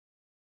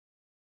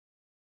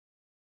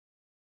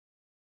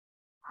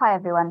Hi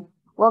everyone,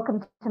 welcome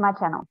to my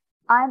channel.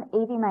 I'm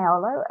Evie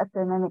Mayolo, a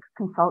Thermomix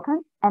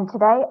consultant, and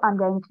today I'm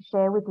going to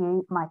share with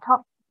you my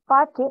top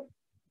 5 tips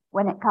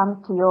when it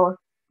comes to your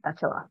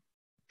spatula.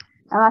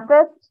 Now my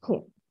first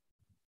tip,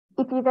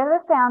 if you've ever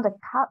found a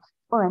cut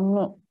or a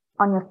nick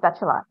on your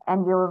spatula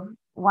and you've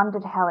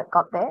wondered how it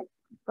got there,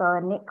 so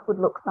a nick would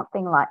look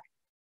something like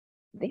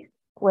this,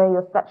 where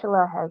your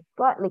spatula has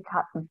slightly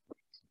cut and split.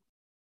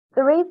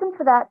 The reason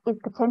for that is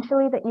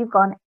potentially that you've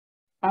gone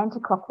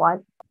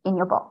anti-clockwise in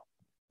your bowl.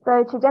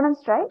 So to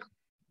demonstrate,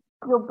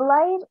 your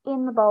blade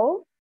in the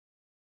bowl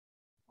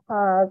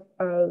has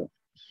a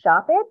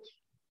sharp edge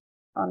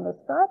on this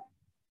side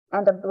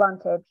and a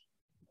blunt edge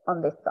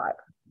on this side.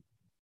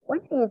 When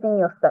you're using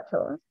your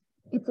spatula,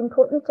 it's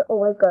important to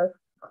always go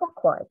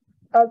clockwise,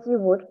 as you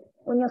would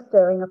when you're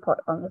stirring a pot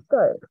on the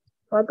stove.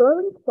 By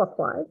going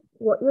clockwise,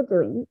 what you're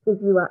doing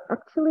is you are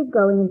actually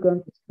going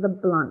against the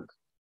blunt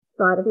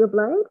side of your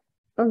blade,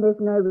 and there's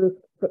no risk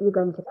that you're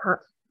going to cut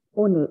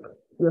or nick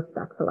your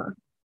spatula.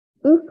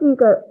 If you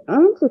go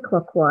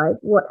anti-clockwise,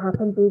 what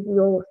happens is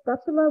your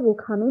spatula will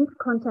come into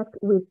contact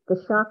with the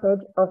sharp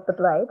edge of the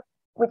blade,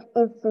 which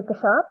is super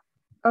sharp,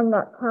 and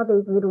that's how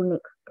these little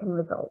nicks can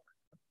result.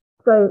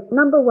 So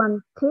number one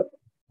tip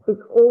is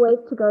always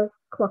to go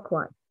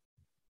clockwise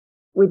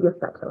with your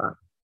spatula.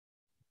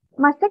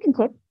 My second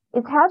tip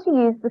is how to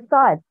use the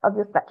sides of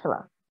your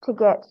spatula to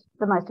get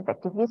the most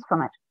effective use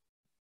from it.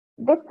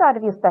 This side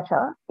of your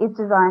spatula is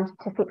designed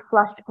to fit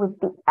flush with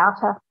the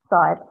outer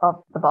side of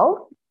the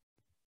bowl,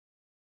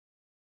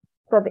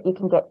 so that you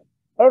can get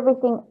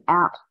everything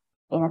out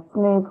in a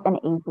smooth and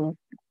easy.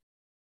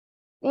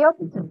 The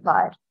opposite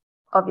side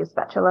of your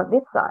spatula,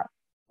 this side,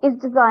 is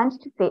designed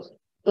to fit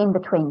in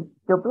between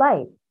your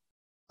blades,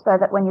 so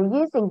that when you're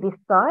using this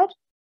side,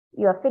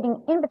 you are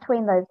fitting in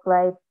between those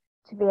blades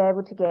to be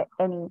able to get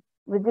any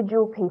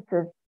residual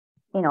pieces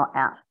in or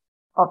out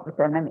of the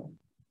Thermomix.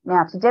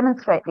 Now, to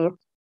demonstrate this,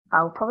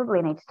 I'll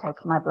probably need to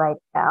take my blade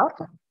out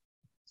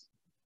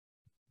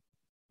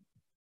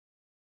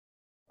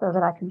so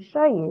that I can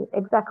show you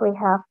exactly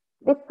how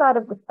this side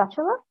of the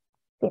spatula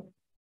fits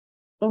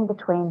in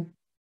between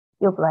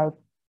your blades,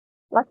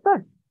 like so.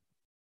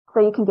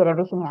 So you can get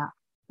everything out.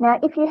 Now,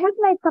 if you have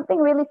made something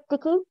really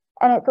sticky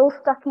and it's all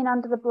stuck in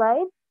under the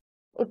blade,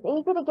 it's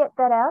easy to get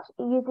that out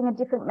using a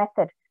different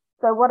method.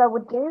 So what I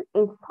would do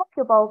is pop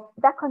your bowl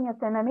back on your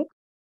Thermomix,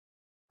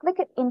 flick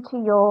it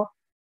into your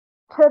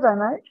turbo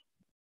mode,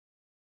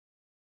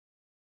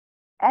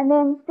 and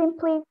then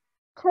simply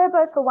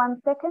turbo for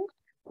 1 second,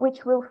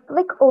 which will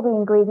flick all the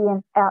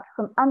ingredients out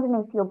from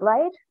underneath your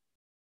blade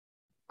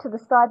to the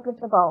sides of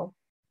the bowl,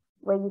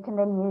 where you can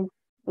then use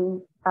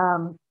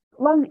the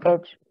long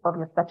edge of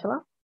your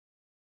spatula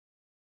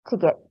to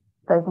get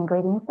those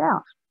ingredients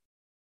out.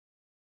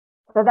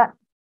 So that's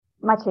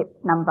my tip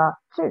number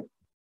 2.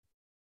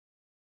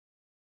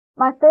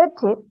 My third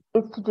tip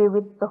is to do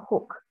with the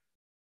hook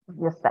of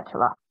your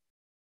spatula.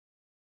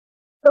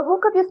 The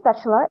hook of your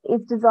spatula is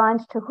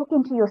designed to hook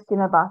into your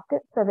simmer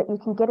basket so that you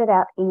can get it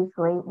out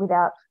easily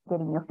without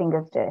getting your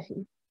fingers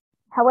dirty.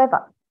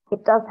 However,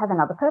 it does have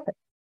another purpose.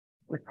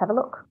 Let's have a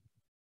look.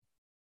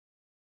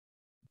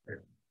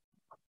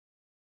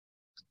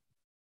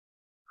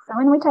 So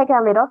when we take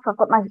our lid off, I've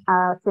got my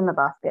simmer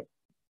basket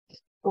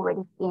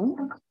already in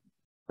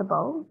the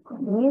bowl.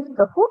 Use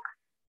the hook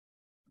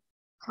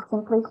to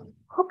simply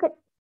hook it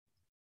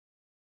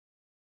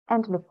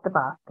and lift the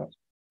basket.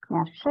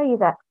 Now, to show you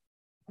that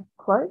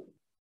close,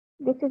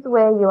 this is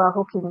where you are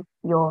hooking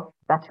your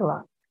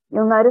spatula.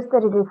 You'll notice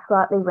that it is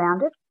slightly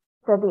rounded,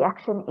 so the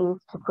action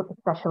is to put the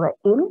spatula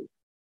in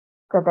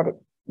so that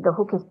the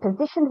hook is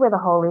positioned where the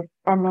hole is,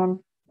 and then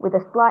with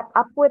a slight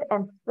upward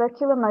and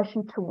circular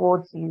motion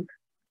towards you,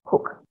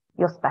 hook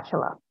your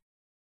spatula.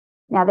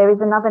 Now, there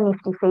is another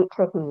nifty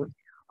feature here.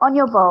 On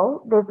your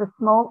bowl, there's a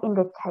small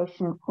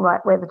indentation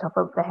right where the top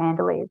of the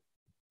handle is.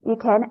 You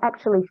can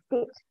actually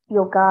fit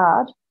your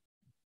guard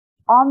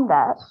on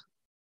that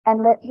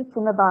and let the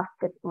simmer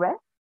basket rest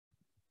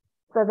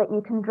so that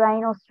you can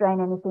drain or strain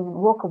anything and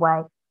walk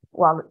away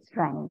while it's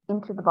straining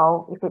into the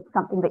bowl if it's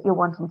something that you're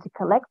wanting to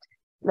collect.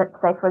 Let's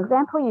say, for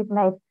example, you've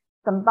made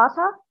some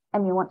butter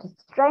and you want to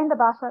strain the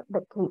butter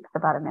but keep the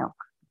buttermilk.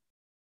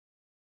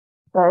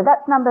 So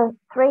that's number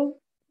 3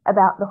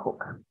 about the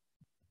hook.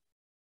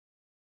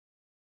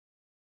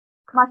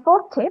 My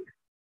fourth tip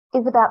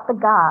is about the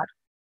guard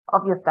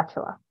of your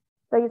spatula.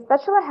 So your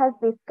spatula has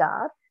this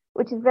guard,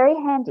 which is very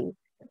handy.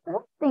 The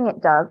first thing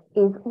it does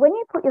is when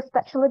you put your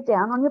spatula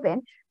down on your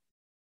bench,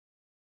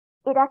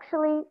 it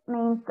actually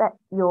means that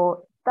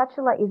your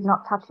spatula is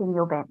not touching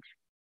your bench,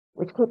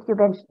 which keeps your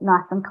bench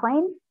nice and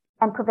clean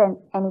and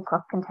prevents any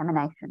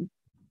cross-contamination.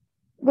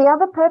 The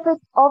other purpose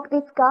of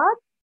this guard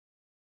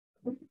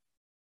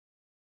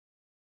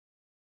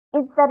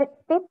is that it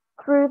fits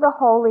through the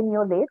hole in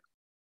your lid,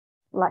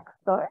 like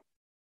so,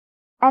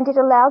 and it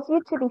allows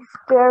you to be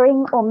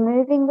stirring or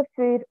moving the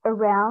food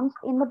around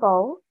in the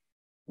bowl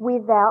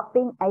without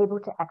being able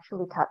to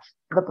actually touch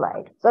the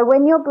blade. So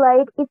when your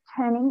blade is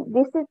turning,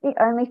 this is the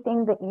only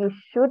thing that you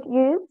should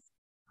use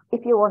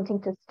if you're wanting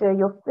to stir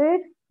your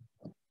food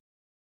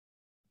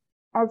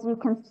As you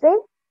can see,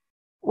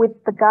 with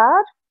the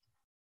guard,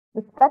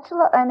 the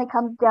spatula only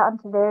comes down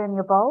to there in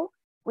your bowl,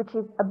 which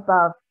is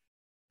above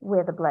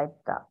where the blade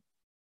starts.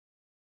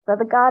 So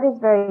the guard is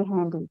very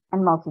handy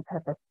and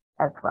multi-purpose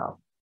as well.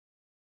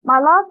 My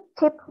last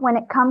tip when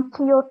it comes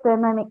to your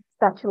Thermomix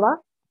spatula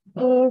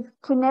is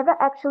to never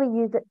actually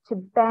use it to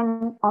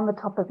bang on the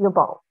top of your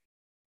bowl.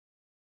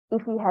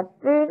 If you have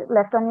food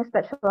left on your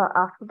spatula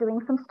after doing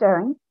some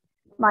stirring,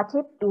 my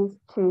tip is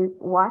to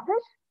wipe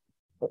it.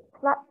 It's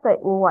flat, so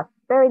it will wipe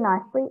very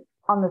nicely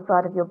on the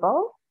side of your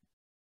bowl,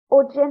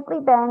 or gently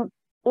bang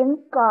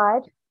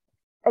inside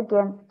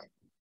against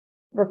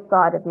the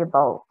side of your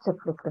bowl to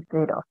flick the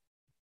food off.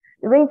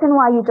 The reason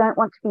why you don't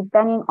want to be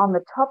banging on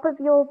the top of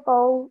your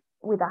bowl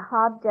with a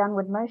hard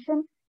downward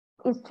motion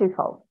is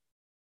twofold.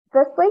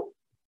 Firstly,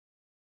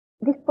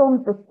 this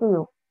forms the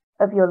seal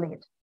of your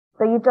lid,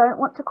 so you don't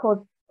want to cause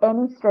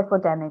any stress or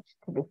damage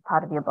to this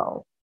part of your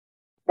bowl.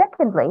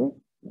 Secondly,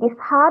 this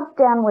hard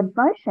downward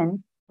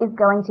motion is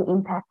going to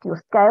impact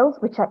your scales,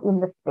 which are in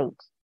the feet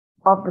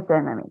of the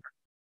Thermomix.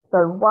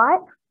 So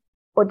wipe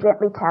or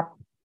gently tap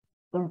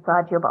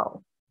inside your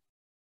bowl.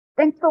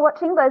 Thanks for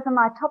watching. Those are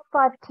my top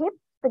 5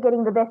 tips for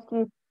getting the best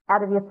use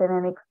out of your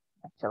Thermomix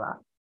spatula.